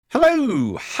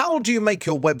Hello, how do you make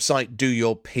your website do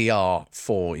your PR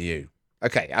for you?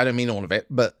 Okay, I don't mean all of it,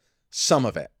 but some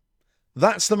of it.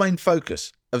 That's the main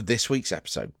focus of this week's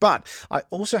episode. But I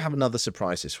also have another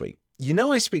surprise this week. You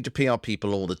know, I speak to PR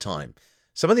people all the time.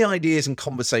 Some of the ideas and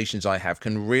conversations I have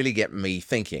can really get me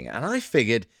thinking. And I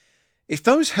figured if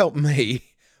those help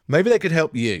me, maybe they could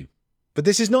help you. But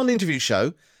this is not an interview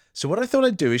show. So what I thought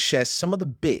I'd do is share some of the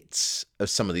bits of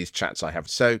some of these chats I have.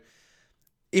 So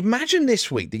imagine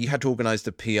this week that you had to organize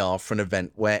the PR for an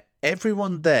event where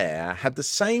everyone there had the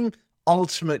same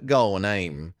ultimate goal and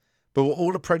aim, but we're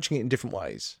all approaching it in different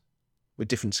ways with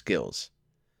different skills.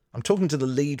 I'm talking to the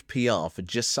lead PR for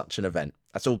just such an event.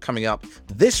 That's all coming up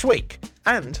this week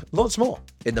and lots more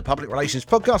in the Public Relations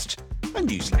Podcast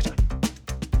and newsletter.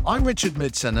 I'm Richard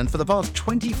Midson, and for the past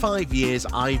 25 years,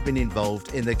 I've been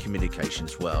involved in the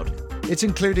communications world. It's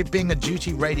included being a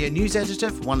duty radio news editor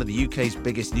for one of the UK's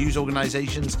biggest news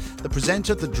organisations, the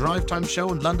presenter of the Drive Time Show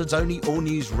on London's only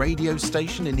all-news radio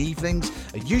station in evenings,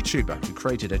 a YouTuber who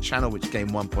created a channel which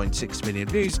gained 1.6 million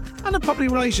views, and a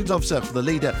public relations officer for the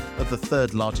leader of the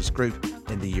third largest group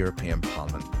in the European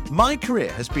Parliament. My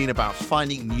career has been about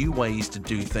finding new ways to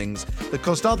do things that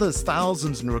cost others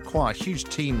thousands and require huge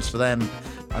teams for them,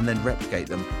 and then replicate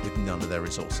them with none of their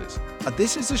resources. And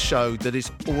this is a show that is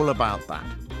all about that.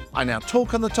 I now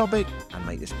talk on the topic and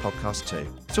make this podcast too.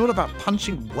 It's all about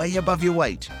punching way above your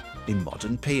weight in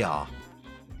modern PR.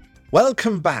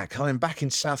 Welcome back. I'm back in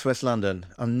southwest London.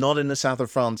 I'm not in the south of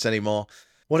France anymore.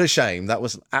 What a shame. That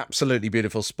was an absolutely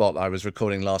beautiful spot I was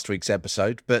recording last week's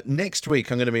episode. But next week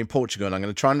I'm going to be in Portugal and I'm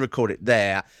going to try and record it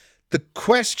there. The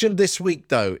question this week,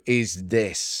 though, is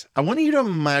this. I want you to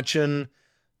imagine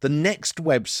the next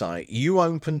website you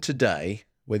open today,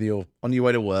 whether you're on your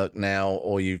way to work now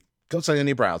or you've got something on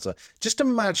your browser. Just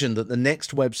imagine that the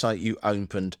next website you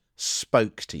opened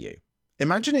spoke to you.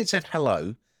 Imagine it said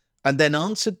hello and then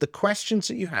answered the questions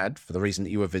that you had for the reason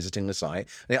that you were visiting the site.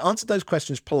 And it answered those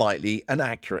questions politely and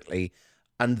accurately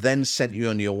and then sent you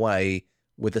on your way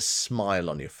with a smile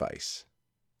on your face.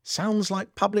 Sounds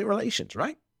like public relations,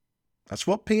 right? That's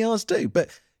what PRs do. But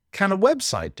can a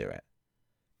website do it?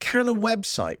 Can a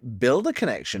website build a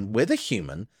connection with a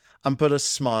human and put a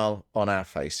smile on our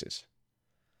faces?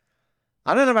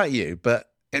 I don't know about you, but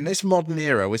in this modern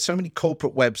era, with so many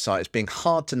corporate websites being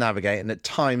hard to navigate and at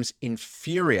times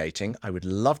infuriating, I would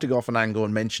love to go off an angle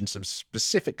and mention some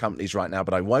specific companies right now,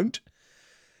 but I won't.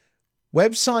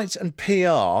 Websites and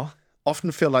PR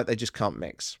often feel like they just can't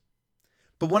mix.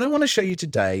 But what I want to show you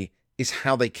today is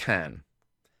how they can.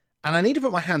 And I need to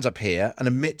put my hands up here and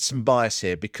admit some bias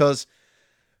here because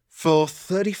for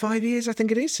 35 years, I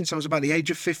think it is, since I was about the age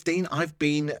of 15, I've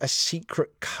been a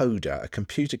secret coder, a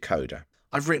computer coder.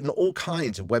 I've written all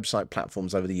kinds of website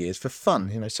platforms over the years for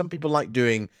fun. You know, some people like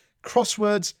doing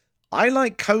crosswords. I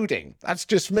like coding. That's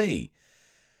just me.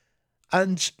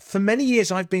 And for many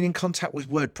years, I've been in contact with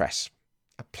WordPress,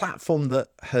 a platform that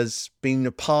has been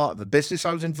a part of the business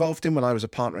I was involved in when I was a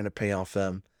partner in a PR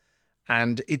firm.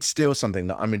 And it's still something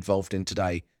that I'm involved in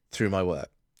today through my work.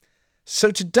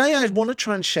 So today I want to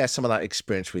try and share some of that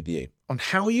experience with you on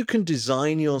how you can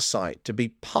design your site to be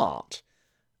part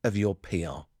of your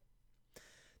PR.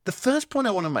 The first point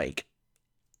I want to make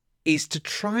is to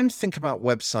try and think about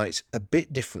websites a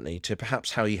bit differently to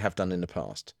perhaps how you have done in the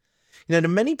past. You know, to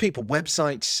many people,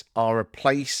 websites are a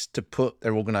place to put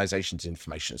their organization's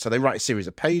information. So they write a series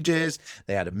of pages,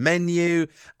 they add a menu,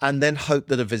 and then hope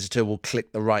that a visitor will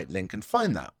click the right link and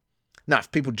find that. Now,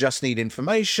 if people just need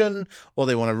information or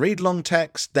they want to read long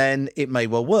text, then it may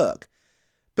well work.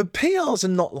 But PRs are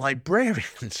not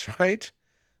librarians, right?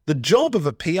 The job of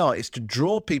a PR is to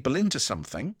draw people into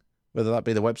something, whether that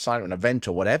be the website or an event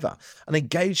or whatever, and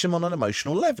engage them on an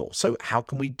emotional level. So how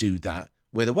can we do that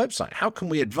with a website? How can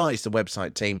we advise the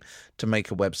website team to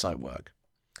make a website work?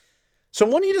 So I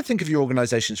want you to think of your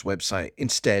organization's website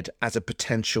instead as a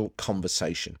potential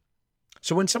conversation.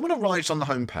 So when someone arrives on the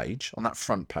homepage, on that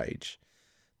front page,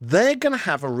 they're going to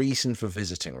have a reason for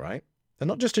visiting, right? They're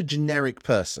not just a generic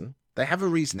person. They have a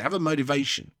reason, they have a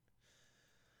motivation.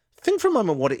 Think for a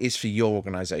moment what it is for your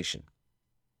organization.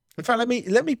 In fact,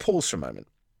 let me pause for a moment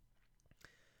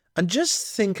and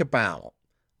just think about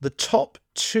the top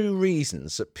 2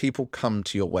 reasons that people come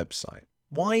to your website.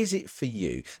 Why is it for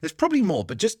you? There's probably more,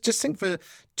 but just think for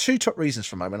 2 top reasons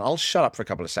for a moment. I'll shut up for a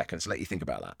couple of seconds and let you think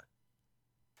about that.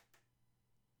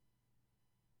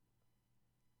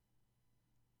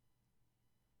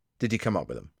 Did you come up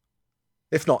with them?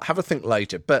 If not, have a think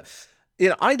later. But you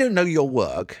know, I don't know your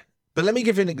work, but let me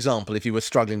give you an example if you were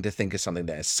struggling to think of something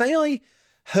there. Say I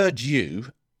heard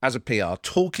you as a PR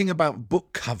talking about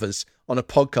book covers on a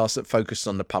podcast that focused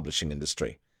on the publishing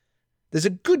industry. There's a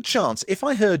good chance if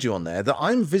I heard you on there that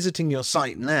I'm visiting your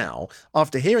site now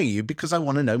after hearing you because I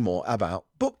want to know more about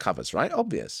book covers, right?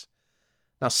 Obvious.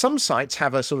 Now, some sites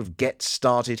have a sort of get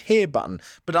started here button,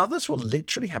 but others will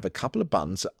literally have a couple of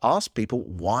buttons that ask people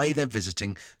why they're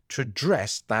visiting to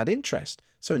address that interest.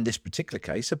 So in this particular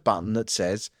case, a button that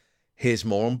says, here's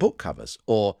more on book covers,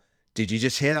 or did you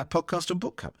just hear that podcast on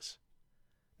book covers?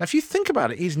 Now, if you think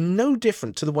about it, it's no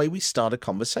different to the way we start a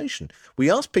conversation. We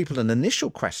ask people an initial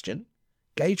question,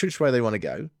 gauge which way they want to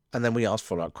go, and then we ask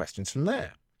follow-up questions from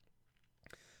there.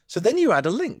 So then you add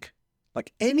a link.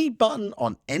 Like any button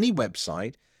on any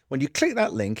website, when you click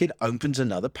that link, it opens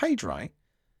another page, right?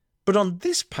 But on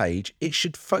this page, it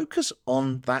should focus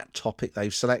on that topic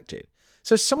they've selected.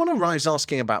 So if someone arrives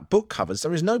asking about book covers,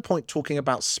 there is no point talking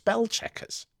about spell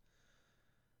checkers.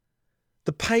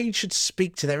 The page should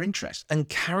speak to their interest and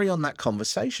carry on that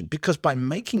conversation, because by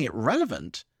making it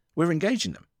relevant, we're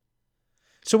engaging them.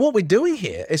 So what we're doing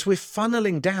here is we're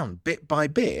funneling down bit by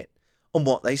bit on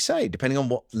what they say, depending on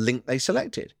what link they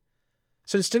selected.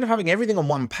 So instead of having everything on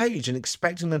one page and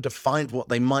expecting them to find what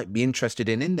they might be interested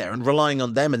in there and relying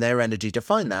on them and their energy to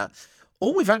find that,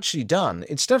 all we've actually done,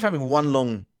 instead of having one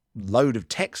long load of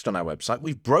text on our website,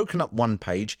 we've broken up one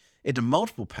page into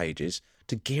multiple pages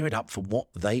to gear it up for what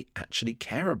they actually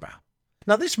care about.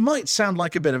 Now, this might sound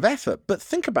like a bit of effort, but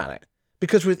think about it,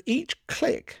 because with each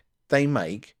click they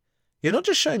make, you're not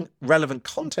just showing relevant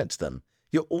content to them,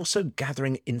 you're also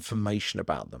gathering information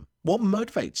about them, what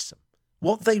motivates them,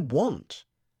 what they want.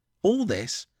 All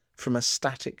this from a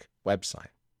static website.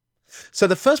 So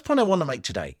the first point I want to make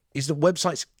today is that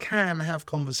websites can have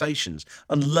conversations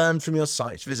and learn from your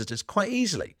site's visitors quite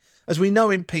easily. As we know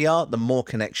in PR, the more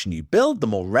connection you build, the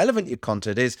more relevant your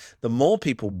content is, the more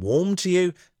people warm to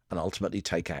you and ultimately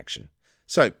take action.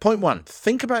 So point one,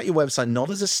 think about your website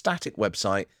not as a static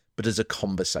website, but as a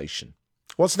conversation.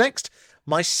 What's next?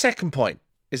 My second point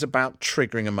is about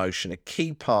triggering emotion, a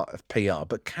key part of PR.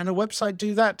 But can a website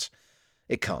do that?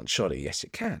 It can't, surely. Yes,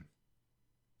 it can.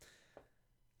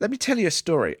 Let me tell you a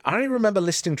story. I remember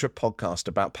listening to a podcast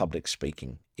about public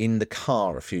speaking in the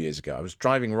car a few years ago. I was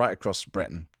driving right across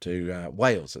Britain to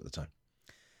Wales at the time.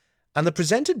 And the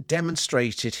presenter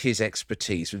demonstrated his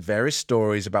expertise with various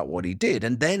stories about what he did.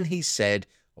 And then he said,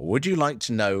 would you like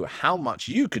to know how much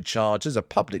you could charge as a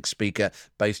public speaker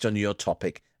based on your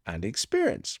topic and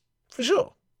experience? For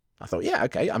sure. I thought, yeah,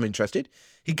 okay, I'm interested.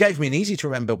 He gave me an easy to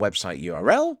remember website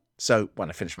URL. So when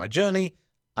I finished my journey,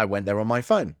 I went there on my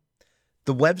phone.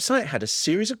 The website had a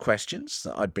series of questions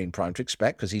that I'd been primed to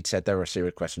expect, because he'd said there were a series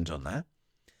of questions on there.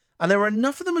 And there were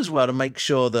enough of them as well to make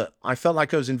sure that I felt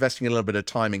like I was investing a little bit of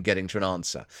time in getting to an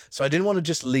answer. So I didn't want to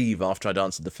just leave after I'd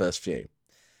answered the first few.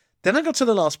 Then I got to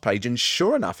the last page, and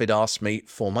sure enough, it asked me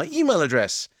for my email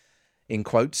address, in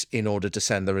quotes, in order to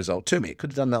send the result to me. It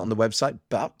could have done that on the website,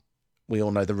 but we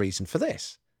all know the reason for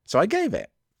this. So I gave it.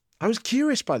 I was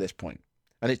curious by this point,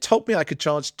 and it told me I could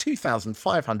charge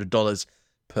 $2,500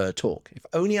 per talk. If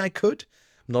only I could.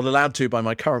 I'm not allowed to by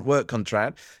my current work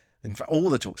contract. In fact, all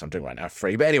the talks I'm doing right now are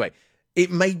free. But anyway,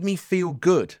 it made me feel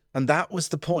good. And that was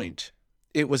the point.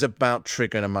 It was about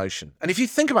triggering emotion. And if you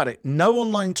think about it, no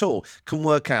online tool can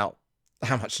work out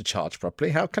how much to charge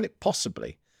properly. How can it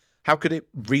possibly? How could it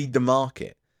read the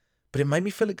market? But it made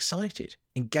me feel excited,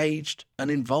 engaged, and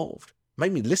involved.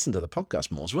 Made me listen to the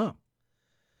podcast more as well.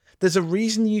 There's a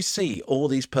reason you see all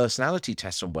these personality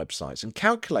tests on websites and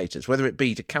calculators, whether it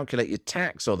be to calculate your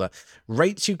tax or the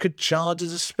rates you could charge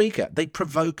as a speaker. They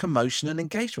provoke emotion and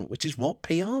engagement, which is what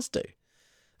PRs do.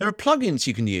 There are plugins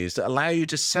you can use that allow you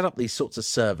to set up these sorts of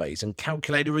surveys and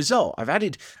calculate a result. I've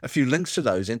added a few links to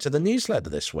those into the newsletter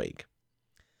this week.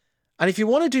 And if you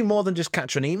want to do more than just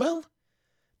capture an email,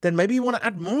 then maybe you want to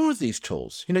add more of these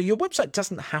tools. You know, your website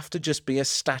doesn't have to just be a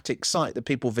static site that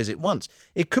people visit once.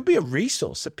 It could be a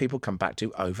resource that people come back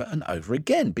to over and over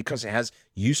again because it has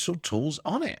useful tools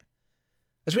on it.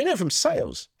 As we know from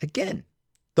sales, again,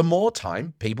 the more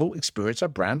time people experience a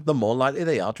brand, the more likely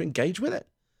they are to engage with it.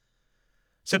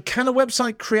 So can a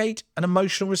website create an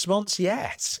emotional response?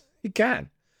 Yes, it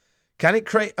can. Can it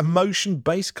create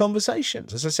emotion-based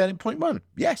conversations? As I said in point one,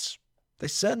 yes, they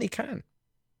certainly can.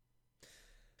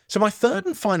 So my third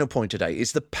and final point today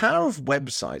is the power of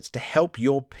websites to help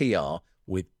your PR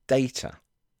with data.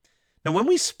 Now, when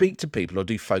we speak to people or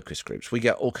do focus groups, we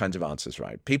get all kinds of answers,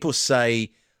 right? People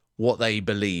say what they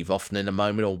believe, often in a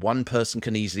moment, or one person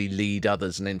can easily lead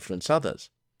others and influence others.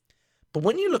 But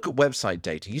when you look at website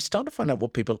data, you start to find out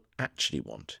what people actually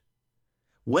want.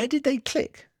 Where did they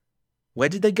click? Where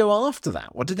did they go after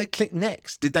that? What did they click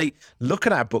next? Did they look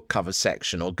at our book cover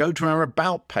section or go to our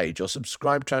about page or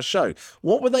subscribe to our show?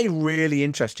 What were they really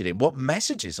interested in? What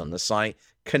messages on the site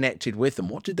connected with them?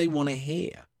 What did they want to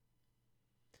hear?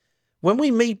 When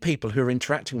we meet people who are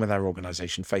interacting with our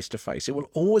organization face to face, it will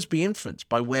always be influenced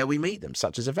by where we meet them,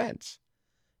 such as events.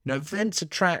 Events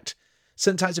attract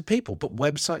certain types of people, but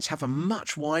websites have a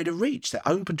much wider reach. They're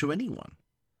open to anyone.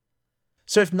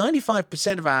 So if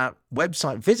 95% of our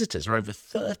website visitors are over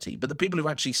 30, but the people who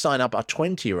actually sign up are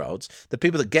 20-year-olds, the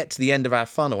people that get to the end of our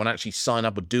funnel and actually sign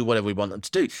up or do whatever we want them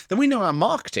to do, then we know our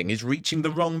marketing is reaching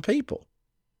the wrong people.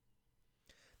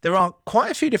 There are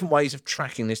quite a few different ways of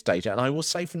tracking this data, and I will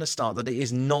say from the start that it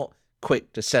is not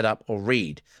quick to set up or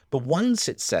read. But once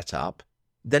it's set up,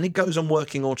 then it goes on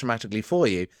working automatically for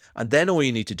you, and then all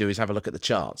you need to do is have a look at the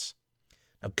charts.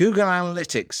 Now, Google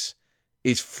Analytics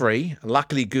is free.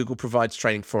 Luckily, Google provides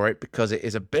training for it because it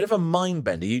is a bit of a mind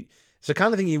bender. It's the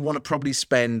kind of thing you want to probably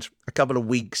spend a couple of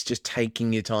weeks just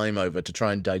taking your time over to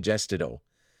try and digest it all.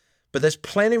 But there's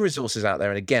plenty of resources out there.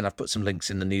 And again, I've put some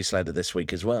links in the newsletter this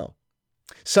week as well.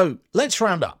 So let's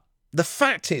round up. The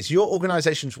fact is, your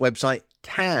organization's website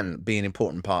can be an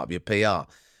important part of your PR.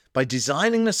 By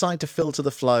designing the site to filter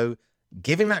the flow,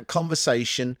 giving that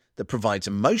conversation that provides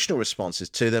emotional responses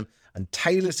to them, and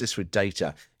tailors this with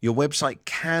data, your website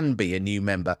can be a new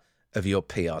member of your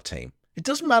PR team. It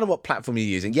doesn't matter what platform you're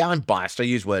using. Yeah, I'm biased. I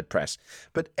use WordPress.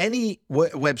 But any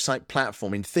website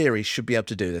platform, in theory, should be able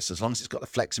to do this as long as it's got the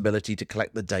flexibility to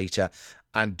collect the data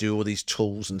and do all these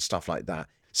tools and stuff like that.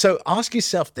 So ask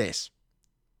yourself this.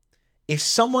 If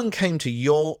someone came to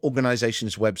your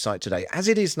organization's website today, as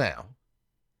it is now,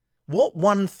 what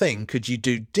one thing could you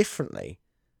do differently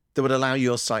that would allow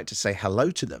your site to say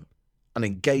hello to them and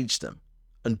engage them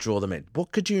and draw them in?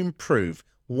 What could you improve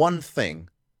one thing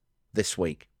this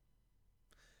week?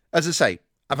 As I say,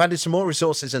 I've added some more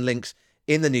resources and links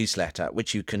in the newsletter,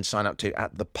 which you can sign up to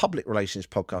at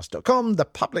thepublicrelationspodcast.com,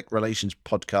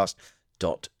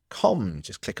 thepublicrelationspodcast.com.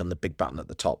 Just click on the big button at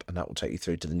the top and that will take you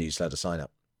through to the newsletter sign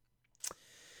up.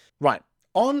 Right.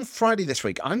 On Friday this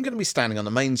week, I'm going to be standing on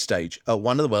the main stage at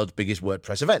one of the world's biggest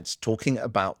WordPress events, talking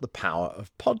about the power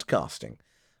of podcasting.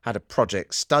 I had a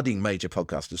project studying major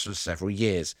podcasters for several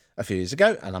years, a few years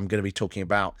ago, and I'm going to be talking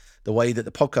about the way that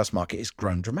the podcast market has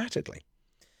grown dramatically.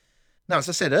 Now, as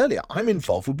I said earlier, I'm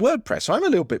involved with WordPress, so I'm a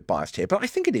little bit biased here, but I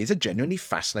think it is a genuinely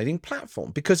fascinating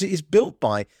platform because it is built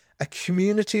by a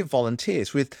community of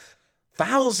volunteers with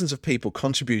thousands of people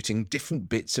contributing different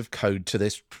bits of code to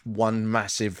this one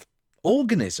massive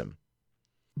organism.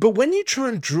 But when you try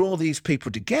and draw these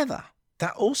people together,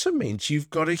 that also means you've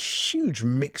got a huge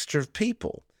mixture of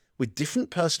people with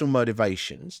different personal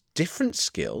motivations, different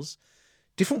skills,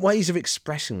 different ways of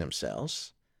expressing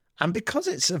themselves. And because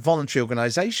it's a voluntary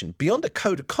organization, beyond a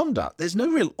code of conduct, there's no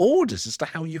real orders as to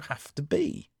how you have to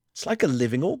be. It's like a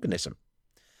living organism,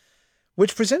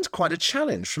 which presents quite a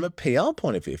challenge from a PR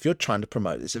point of view if you're trying to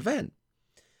promote this event.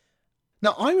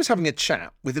 Now, I was having a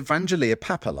chat with Evangelia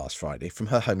Papa last Friday from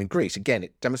her home in Greece. Again,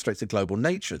 it demonstrates the global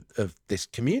nature of this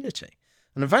community.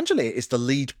 And Evangelia is the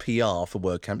lead PR for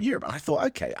WordCamp Europe. And I thought,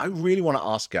 okay, I really want to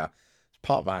ask her, as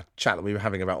part of our chat that we were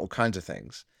having about all kinds of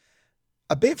things,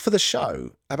 a bit for the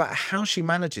show about how she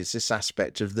manages this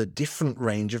aspect of the different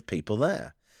range of people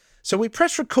there. So we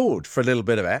press record for a little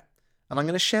bit of it, and I'm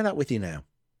going to share that with you now.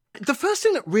 The first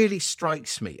thing that really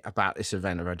strikes me about this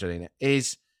event, Evangelina,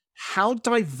 is how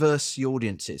diverse the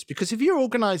audience is. Because if you're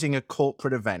organizing a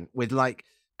corporate event with like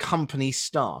company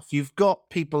staff, you've got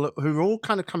people who are all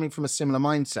kind of coming from a similar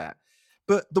mindset.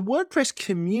 But the WordPress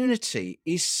community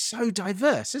is so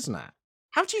diverse, isn't it?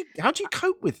 How do you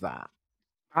cope with that?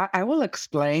 I will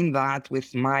explain that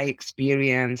with my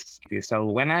experience. So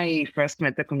when I first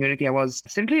met the community, I was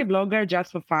simply a blogger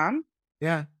just for fun.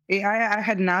 Yeah. I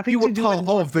had nothing You were to do part with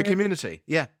of the WordPress. community.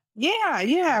 Yeah.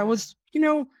 Yeah. I was,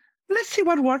 let's see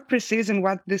what WordPress is and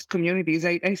what this community is.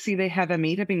 I see they have a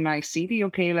meetup in my city.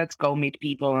 Okay, let's go meet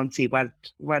people and see what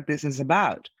this is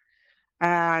about.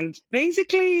 And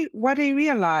basically, what I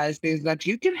realized is that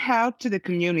you can help to the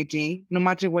community no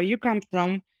matter where you come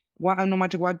from, no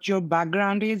matter what your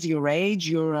background is, your age,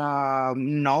 your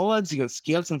knowledge, your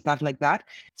skills, and stuff like that.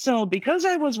 So, because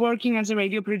I was working as a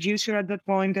radio producer at that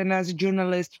point and as a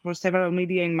journalist for several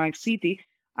media in my city,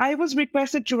 I was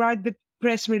requested to write the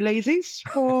press releases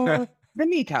for the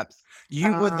meetups.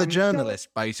 You were the So journalist,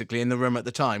 basically, in the room at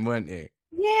the time, weren't you?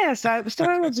 yes, I was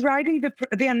writing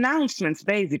the announcements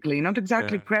basically, not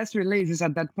exactly Yeah. press releases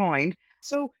at that point.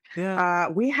 So Yeah.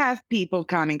 we have people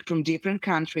coming from different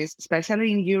countries,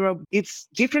 especially in Europe. It's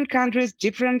different countries,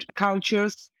 different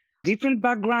cultures, different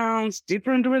backgrounds,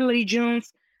 different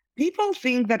religions. People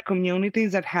think that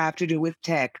communities that have to do with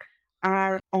tech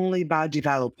are only about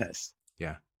developers.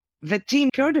 Yeah. The team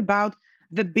cared about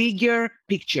the bigger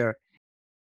picture.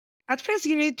 At first,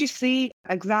 you need to see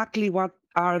exactly what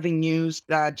are the news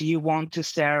that you want to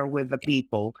share with the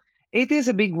people. It is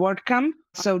a big WordCamp,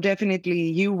 so definitely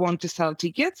you want to sell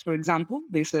tickets, for example.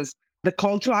 This is the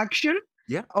call to action.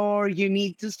 Yeah. Or you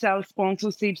need to sell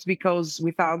sponsorships because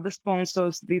without the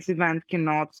sponsors, this event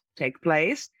cannot take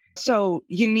place. So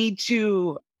you need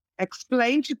to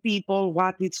explain to people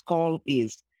what its call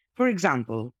is. For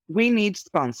example, we need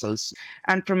sponsors.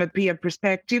 And from a peer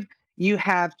perspective, you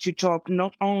have to talk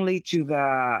not only to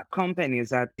the companies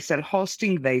that sell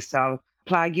hosting, they sell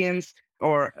plugins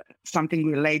or something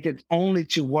related only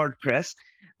to WordPress,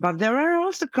 but there are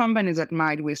also companies that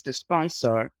might wish to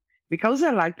sponsor because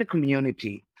they like the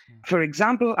community. For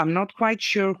example, I'm not quite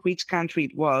sure which country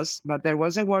it was, but there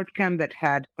was a WordCamp that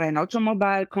had an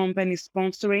automobile company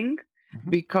sponsoring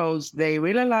because they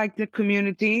really liked the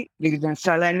community. They didn't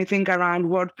sell anything around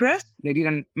WordPress. They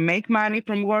didn't make money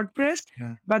from WordPress,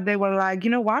 Yeah. but they were like, you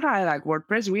know what? I like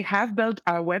WordPress. We have built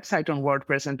our website on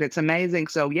WordPress and it's amazing.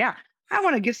 So yeah, I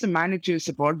want to give some money to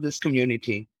support this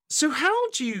community. So how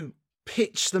do you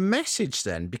pitch the message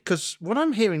then? Because what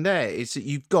I'm hearing there is that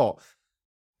you've got,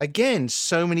 again,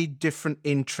 so many different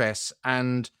interests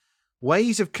and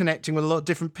ways of connecting with a lot of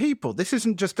different people. This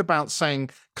isn't just about saying,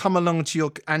 come along to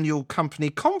your annual company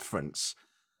conference.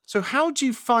 So how do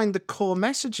you find the core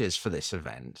messages for this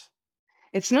event?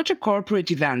 It's not a corporate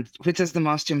event, which is the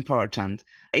most important.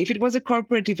 If it was a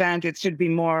corporate event, it should be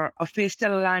more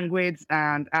official language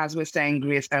and, as we say in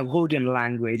Greece, a wooden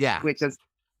language, Yeah. which is,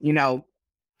 you know,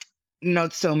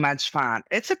 not so much fun.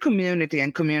 It's a community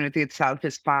and community itself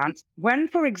is fun. When,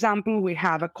 for example, we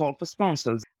have a call for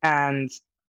sponsors and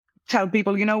tell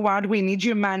people, you know what, we need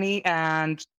your money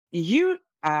and you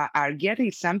are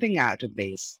getting something out of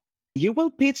this. You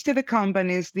will pitch to the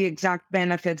companies the exact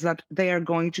benefits that they are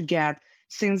going to get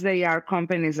since they are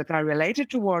companies that are related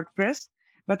to WordPress.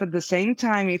 But at the same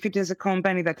time, if it is a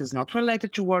company that is not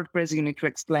related to WordPress, you need to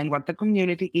explain what the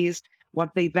community is,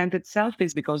 what the event itself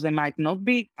is, because they might not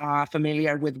be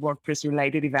familiar with WordPress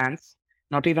related events,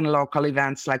 not even local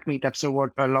events like meetups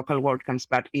or local WordCamps,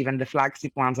 but even the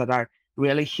flagship ones that are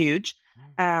really huge.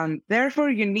 And therefore,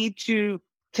 you need to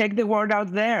take the word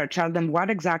out there, tell them what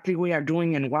exactly we are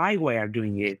doing and why we are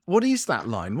doing it. What is that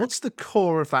line? What's the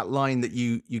core of that line that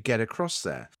you get across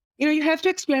there? You have to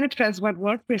explain it first what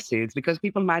WordPress is because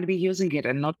people might be using it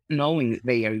and not knowing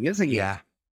they are using it. Yeah.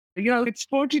 It's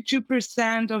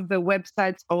 42% of the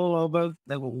websites all over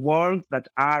the world that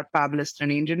are published on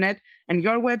the internet, and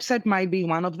your website might be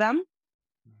one of them.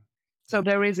 So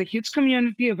there is a huge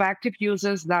community of active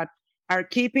users that are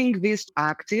keeping this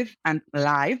active and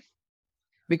live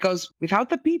because without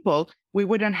the people, we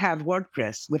wouldn't have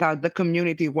WordPress. Without the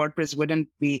community, WordPress wouldn't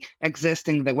be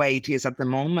existing the way it is at the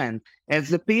moment. It's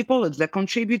the people, it's the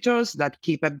contributors that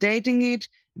keep updating it,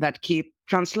 that keep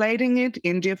translating it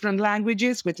in different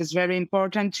languages, which is very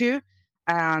important too.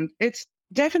 And it's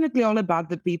definitely all about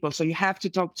the people. So you have to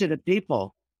talk to the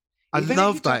people. I Even if you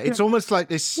love talk that. to- It's almost like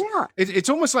this. Yeah. It's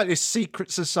almost like this secret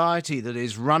society that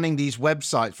is running these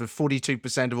websites for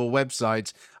 42% of all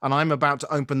websites, and I'm about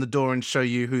to open the door and show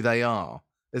you who they are,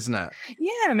 isn't it?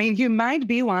 Yeah, I mean, you might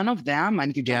be one of them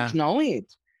and you don't know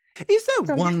it. Is there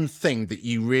So, one thing that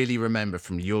you really remember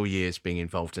from your years being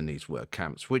involved in these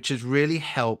WordCamps, which has really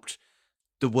helped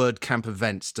the WordCamp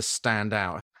events to stand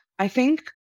out? I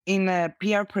think in a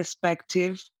PR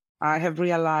perspective, I have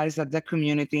realized that the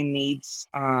community needs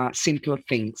simple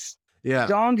things. Yeah.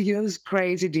 Don't use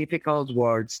crazy difficult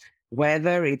words,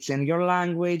 whether it's in your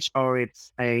language or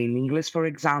it's in English, for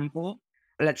example.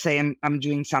 Let's say I'm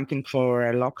doing something for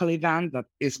a local event that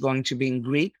is going to be in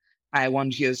Greek. I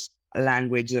won't use a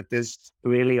language that is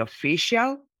really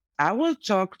official. I will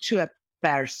talk to a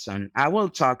person. I will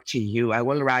talk to you. I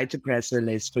will write a press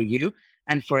release for you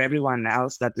and for everyone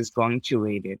else that is going to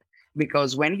read it.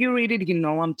 Because when you read it, you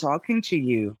know I'm talking to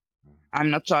you. I'm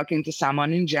not talking to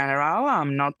someone in general.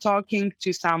 I'm not talking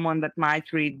to someone that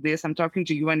might read this. I'm talking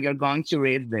to you and you're going to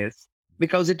read this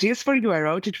because it is for you. I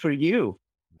wrote it for you.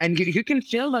 And you can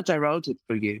feel that I wrote it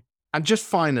for you. And just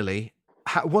finally,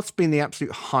 what's been the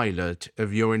absolute highlight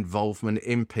of your involvement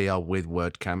in PR with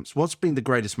WordCamps? What's been the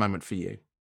greatest moment for you?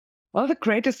 Well, the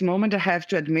greatest moment I have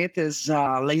to admit is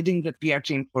leading the PR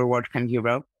team for WordCamp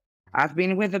Europe. I've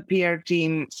been with the PR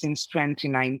team since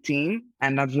 2019,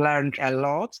 and I've learned a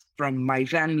lot from my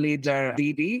then leader,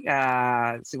 Didi.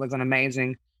 She was an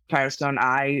amazing person.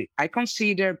 I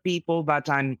consider people that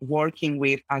I'm working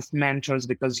with as mentors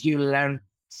because you learn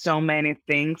so many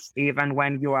things, even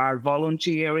when you are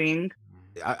volunteering.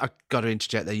 I've got to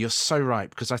interject there. You're so right,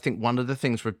 because I think one of the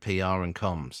things with PR and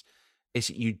comms is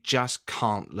that you just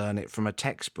can't learn it from a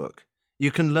textbook.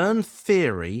 You can learn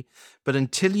theory, but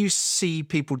until you see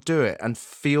people do it and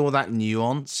feel that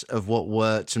nuance of what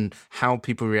works and how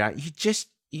people react, you just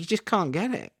can't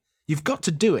get it. You've got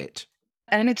to do it.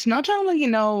 And it's not only,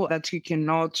 that you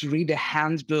cannot read a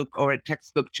handbook or a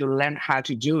textbook to learn how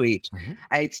to do it. Mm-hmm.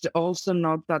 It's also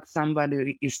not that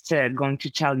somebody is going to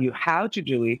tell you how to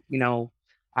do it.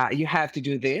 You have to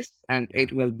do this and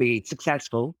it will be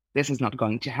successful. This is not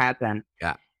going to happen.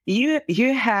 Yeah.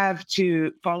 You have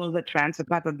to follow the trends,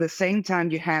 but at the same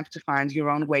time, you have to find your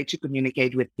own way to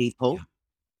communicate with people. Yeah.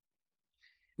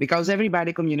 Because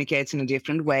everybody communicates in a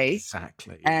different way.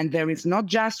 Exactly. And there is not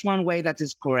just one way that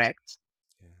is correct.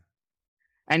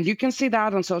 And you can see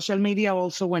that on social media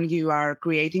also when you are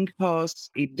creating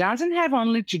posts. It doesn't have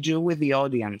only to do with the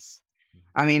audience.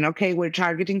 I mean, okay, we're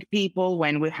targeting people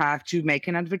when we have to make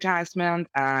an advertisement,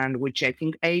 and we're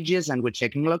checking ages and we're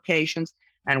checking locations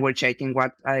and we're checking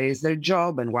what is their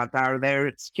job and what are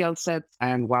their skill sets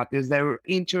and what is their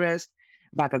interest.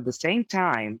 But at the same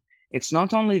time, it's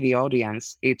not only the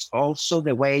audience, it's also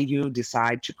the way you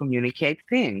decide to communicate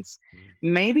things.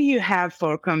 Maybe you have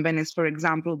for companies, for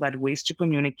example, that wish to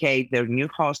communicate their new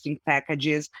hosting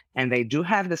packages, and they do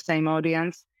have the same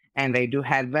audience, and they do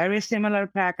have very similar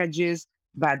packages,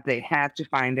 but they have to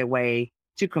find a way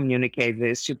to communicate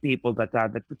this to people that are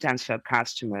the potential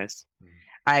customers.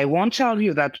 I won't tell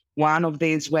you that one of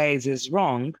these ways is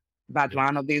wrong, but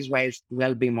one of these ways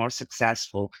will be more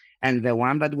successful. And the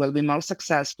one that will be most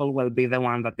successful will be the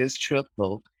one that is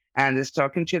truthful and is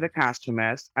talking to the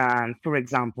customers. And for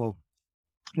example,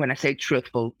 when I say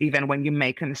truthful, even when you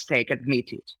make a mistake,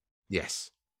 admit it.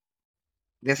 Yes.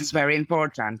 This is very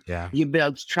important. Yeah. You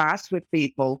build trust with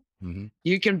people. Mm-hmm.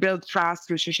 You can build trust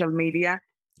through social media,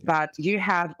 but you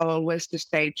have always to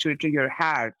stay true to your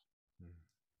heart.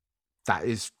 That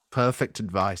is perfect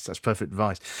advice. That's perfect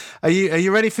advice. Are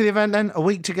you ready for the event then? A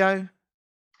week to go?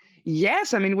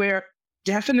 Yes, I mean, we're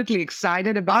definitely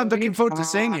excited about it. I'm looking forward to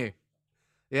seeing you.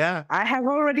 Yeah. I have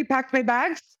already packed my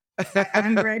bags.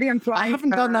 I'm ready and flying. I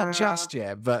haven't done that just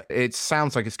yet, but it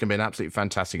sounds like it's going to be an absolutely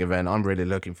fantastic event. I'm really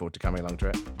looking forward to coming along to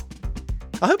it.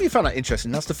 I hope you found that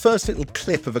interesting. That's the first little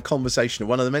clip of a conversation,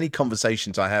 one of the many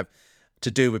conversations I have to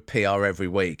do with PR every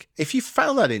week. If you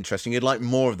found that interesting, you'd like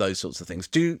more of those sorts of things,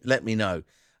 do let me know.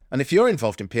 And if you're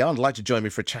involved in PR and would like to join me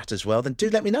for a chat as well, then do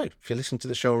let me know. If you're listening to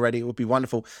the show already, it would be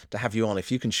wonderful to have you on.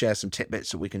 If you can share some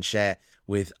tidbits that we can share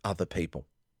with other people.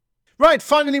 Right,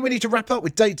 finally, we need to wrap up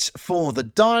with dates for the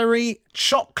diary.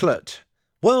 Chocolate.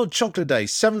 World Chocolate Day,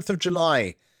 7th of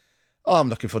July. Oh, I'm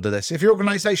looking forward to this. If your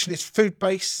organisation is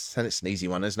food-based, then it's an easy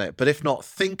one, isn't it? But if not,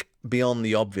 think beyond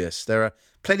the obvious. There are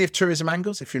plenty of tourism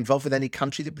angles. If you're involved with any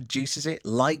country that produces it,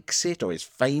 likes it, or is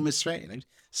famous for it,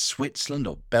 Switzerland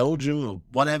or Belgium or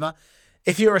whatever.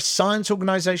 If you're a science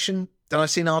organisation, then I've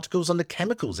seen articles on the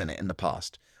chemicals in it in the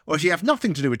past. Or if you have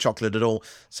nothing to do with chocolate at all,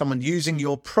 someone using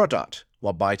your product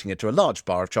while biting into a large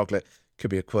bar of chocolate could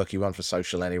be a quirky one for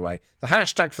social anyway. The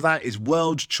hashtag for that is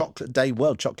World Chocolate Day.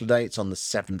 World Chocolate Day, it's on the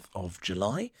 7th of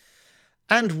July.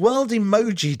 And World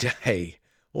Emoji Day.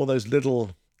 All those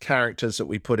little characters that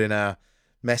we put in our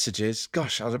messages.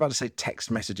 Gosh, I was about to say text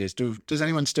messages. Does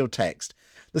anyone still text?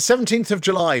 The 17th of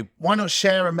July, why not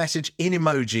share a message in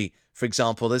emoji, for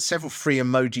example? There's several free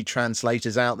emoji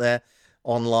translators out there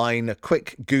online. A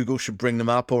quick Google should bring them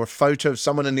up, or a photo of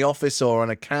someone in the office or on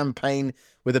a campaign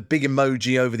with a big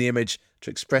emoji over the image to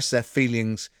express their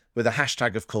feelings with a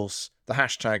hashtag, of course. The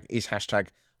hashtag is hashtag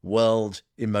World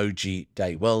Emoji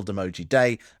Day. World Emoji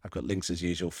Day. I've got links as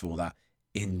usual for that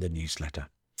in the newsletter.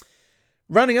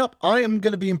 Rounding up, I am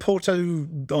going to be in Porto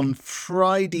on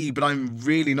Friday, but I'm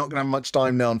really not going to have much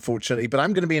time now, unfortunately. But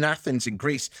I'm going to be in Athens in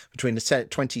Greece between the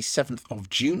 27th of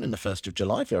June and the 1st of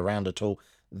July, if you're around at all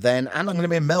then. And I'm going to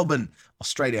be in Melbourne,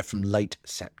 Australia from late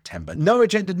September. No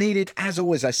agenda needed. As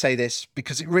always, I say this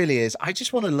because it really is. I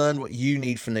just want to learn what you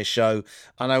need from this show,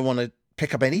 and I want to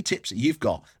pick up any tips that you've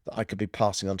got that I could be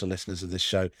passing on to listeners of this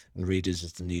show and readers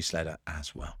of the newsletter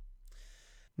as well.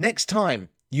 Next time,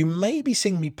 you may be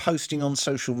seeing me posting on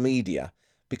social media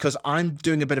because I'm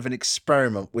doing a bit of an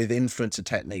experiment with influencer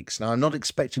techniques. Now, I'm not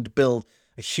expecting to build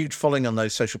a huge following on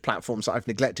those social platforms that I've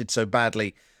neglected so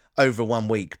badly over 1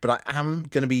 week, but I am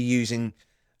going to be using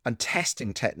and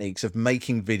testing techniques of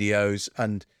making videos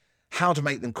and how to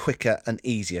make them quicker and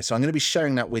easier. So I'm going to be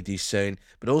sharing that with you soon,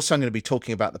 but also I'm going to be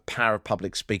talking about the power of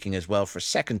public speaking as well for a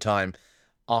second time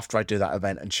after I do that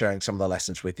event and sharing some of the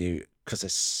lessons with you, because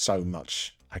there's so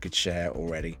much I could share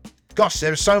already. Gosh,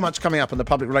 there's so much coming up on the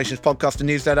Public Relations Podcast and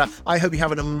newsletter. I hope you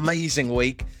have an amazing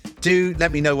week. Do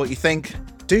let me know what you think.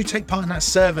 Do take part in that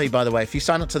survey, by the way. If you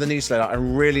sign up to the newsletter, I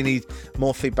really need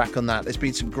more feedback on that. There's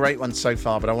been some great ones so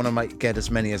far, but I want to get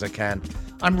as many as I can.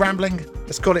 I'm rambling.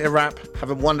 Let's call it a wrap.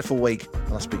 Have a wonderful week,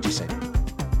 and I'll speak to you soon.